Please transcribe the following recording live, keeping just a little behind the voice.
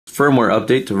firmware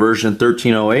update to version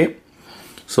 13.08.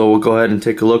 So we'll go ahead and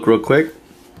take a look real quick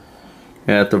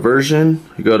at the version.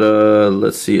 You go to,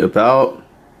 let's see, about,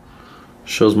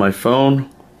 shows my phone.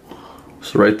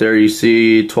 So right there you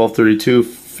see 1232,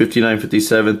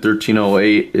 5957,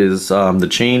 1308 is the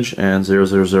change, and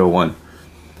 0001.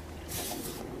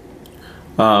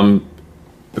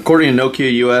 According to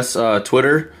Nokia US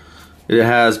Twitter, it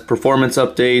has performance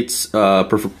updates,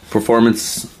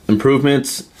 performance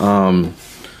improvements.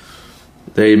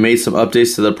 They made some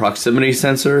updates to the proximity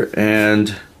sensor,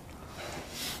 and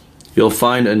you'll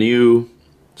find a new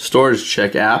storage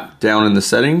check app down in the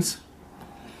settings.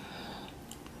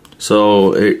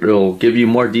 So it'll give you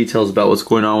more details about what's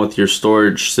going on with your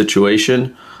storage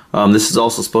situation. This is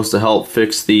also supposed to help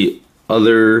fix the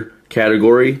other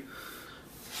category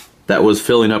that was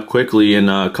filling up quickly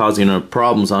and causing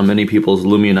problems on many people's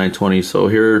Lumia 920. So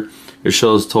here it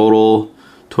shows total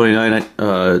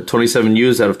 27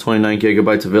 used out of 29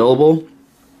 gigabytes available.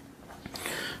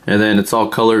 And then it's all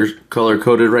color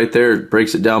coded right there. It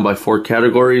breaks it down by 4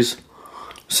 categories: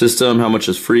 system, how much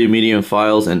is free, medium,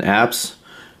 files, and apps.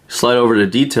 Slide over to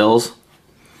details,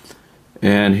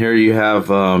 and here you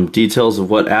have details of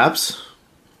what apps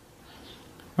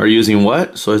are using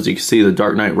what. So as you can see, the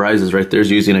Dark Knight Rises right there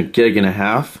is using 1.5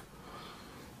 gigs.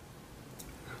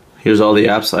 Here's all the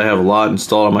apps. I have a lot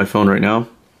installed on my phone right now.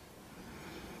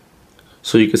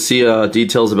 So you can see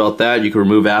details about that. You can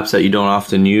remove apps that you don't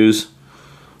often use.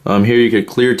 Here you can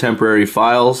clear temporary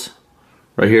files.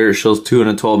 Right here it shows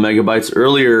 212 megabytes.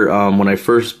 Earlier when I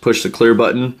first pushed the clear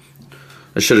button,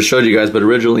 I should have showed you guys, but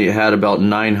originally it had about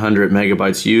 900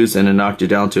 megabytes used, and it knocked it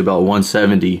down to about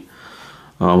 170.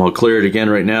 I'll clear it again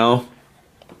right now.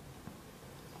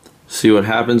 See what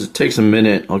happens. It takes a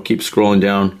minute. I'll keep scrolling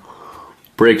down.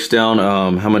 Breaks down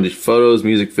how many photos,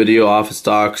 music, video, office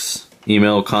docs,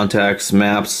 email, contacts,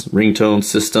 maps, ringtone,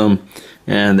 system,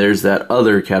 and there's that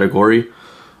other category.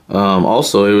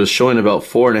 Also, it was showing about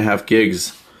 4.5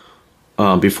 gigs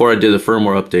before I did the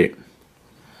firmware update.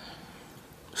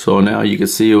 So now you can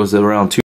see it was around 2